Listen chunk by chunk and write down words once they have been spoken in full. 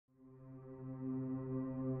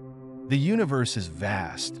The universe is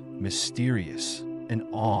vast, mysterious, and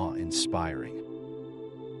awe-inspiring.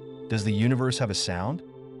 Does the universe have a sound?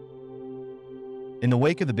 In the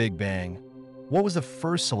wake of the Big Bang, what was the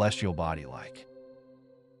first celestial body like?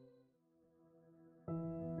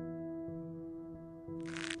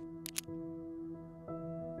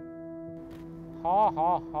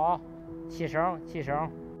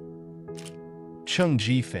 Cheng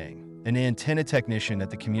Jifeng, an antenna technician at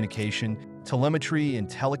the Communication, Telemetry, and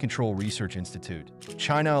Telecontrol Research Institute,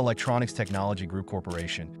 China Electronics Technology Group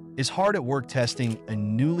Corporation, is hard at work testing a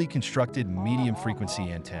newly constructed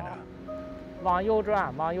medium-frequency antenna. 往右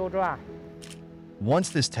转，往右转。 Once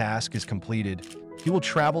this task is completed, he will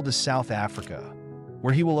travel to South Africa,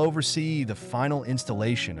 where he will oversee the final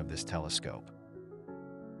installation of this telescope.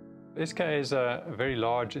 SK is a very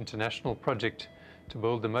large international project to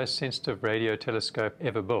build the most sensitive radio telescope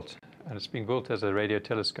ever built, and it's being built as a radio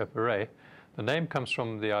telescope array. The name comes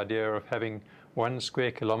from the idea of having 1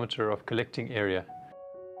 square kilometer of collecting area.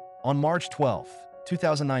 On March 12,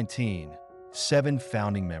 2019, 7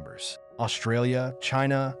 founding members, Australia,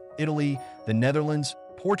 China, Italy, the Netherlands,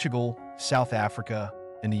 Portugal, South Africa,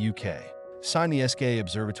 and the UK, signed the SK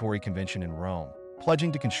Observatory Convention in Rome,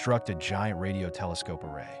 pledging to construct a giant radio telescope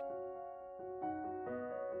array.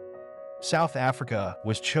 South Africa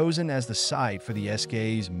was chosen as the site for the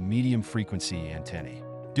SK's medium-frequency antennae,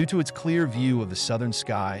 due to its clear view of the southern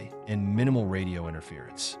sky and minimal radio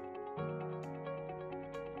interference.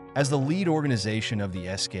 As the lead organization of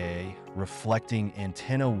the SKA Reflecting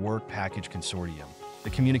Antenna Work Package Consortium, the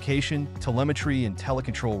Communication, Telemetry, and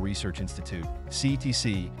Telecontrol Research Institute,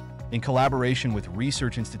 CTC, in collaboration with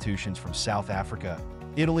research institutions from South Africa,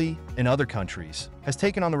 Italy, and other countries, has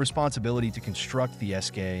taken on the responsibility to construct the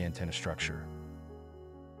SKA antenna structure.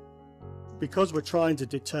 Because we're trying to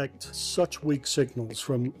detect such weak signals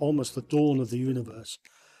from almost the dawn of the universe,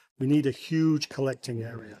 we need a huge collecting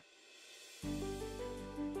area.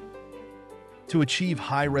 To achieve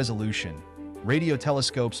high resolution, radio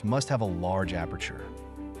telescopes must have a large aperture.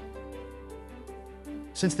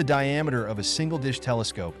 Since the diameter of a single-dish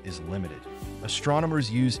telescope is limited, astronomers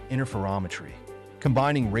use interferometry,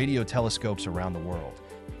 combining radio telescopes around the world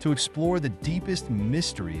to explore the deepest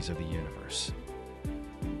mysteries of the universe.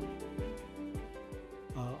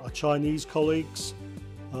 Our Chinese colleagues,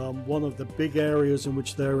 one of the big areas in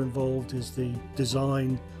which they're involved is the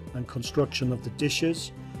design and construction of the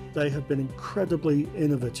dishes. They have been incredibly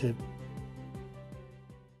innovative.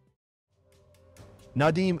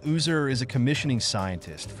 Nadim Uzer is a commissioning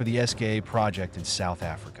scientist for the SKA project in South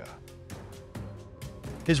Africa.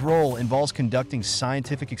 His role involves conducting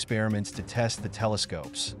scientific experiments to test the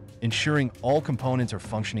telescopes, ensuring all components are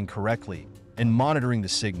functioning correctly, and monitoring the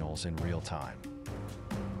signals in real time.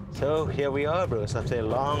 So here we are, Bruce, after a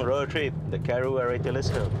long road trip, the Karoo Array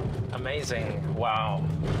telescope. Amazing, wow.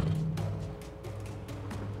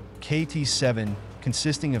 KT-7,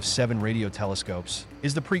 consisting of 7 radio telescopes,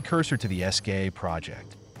 is the precursor to the SKA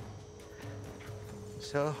project.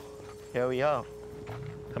 So here we are.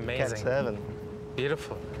 Amazing. Cat 7.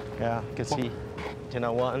 Beautiful. Yeah, you can see,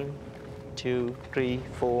 1, 2, 3,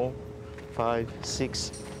 4, 5,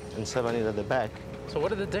 6, and 7 is at the back. So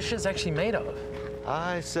what are the dishes actually made of?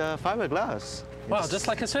 It's fiberglass. Wow, just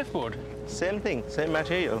like a surfboard. Same thing, same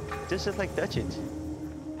material. Just like touch it.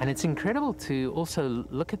 And it's incredible to also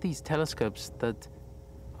look at these telescopes that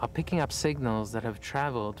are picking up signals that have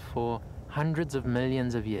traveled for hundreds of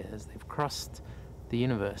millions of years. They've crossed the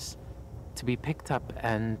universe to be picked up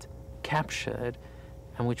and captured,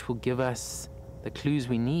 and which will give us the clues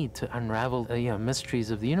we need to unravel the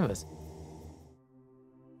mysteries of the universe.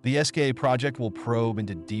 The SKA project will probe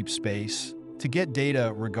into deep space to get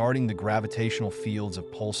data regarding the gravitational fields of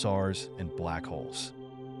pulsars and black holes.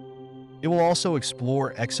 It will also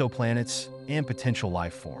explore exoplanets and potential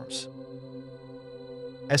life forms.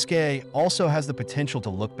 SKA also has the potential to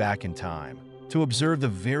look back in time, to observe the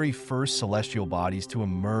very first celestial bodies to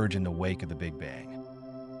emerge in the wake of the Big Bang.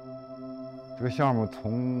 这个项目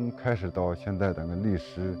从开始到现在大概历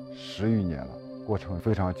时10余年了，过程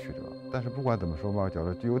非常曲折。但是不管怎么说吧，假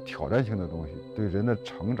如具有挑战性的东西，对人的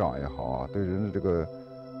成长也好啊，对人的这个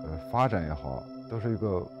发展也好，都是一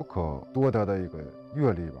个不可多得的一个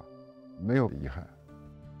阅历吧，没有遗憾。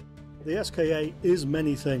The SKA is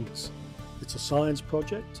many things. It's a science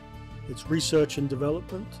project, it's research and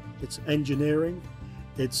development, it's engineering,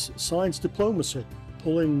 it's science diplomacy,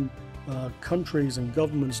 pulling countries and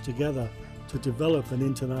governments together to develop an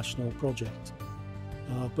international project.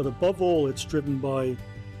 But above all, it's driven by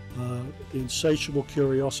the insatiable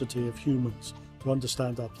curiosity of humans to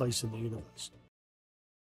understand our place in the universe.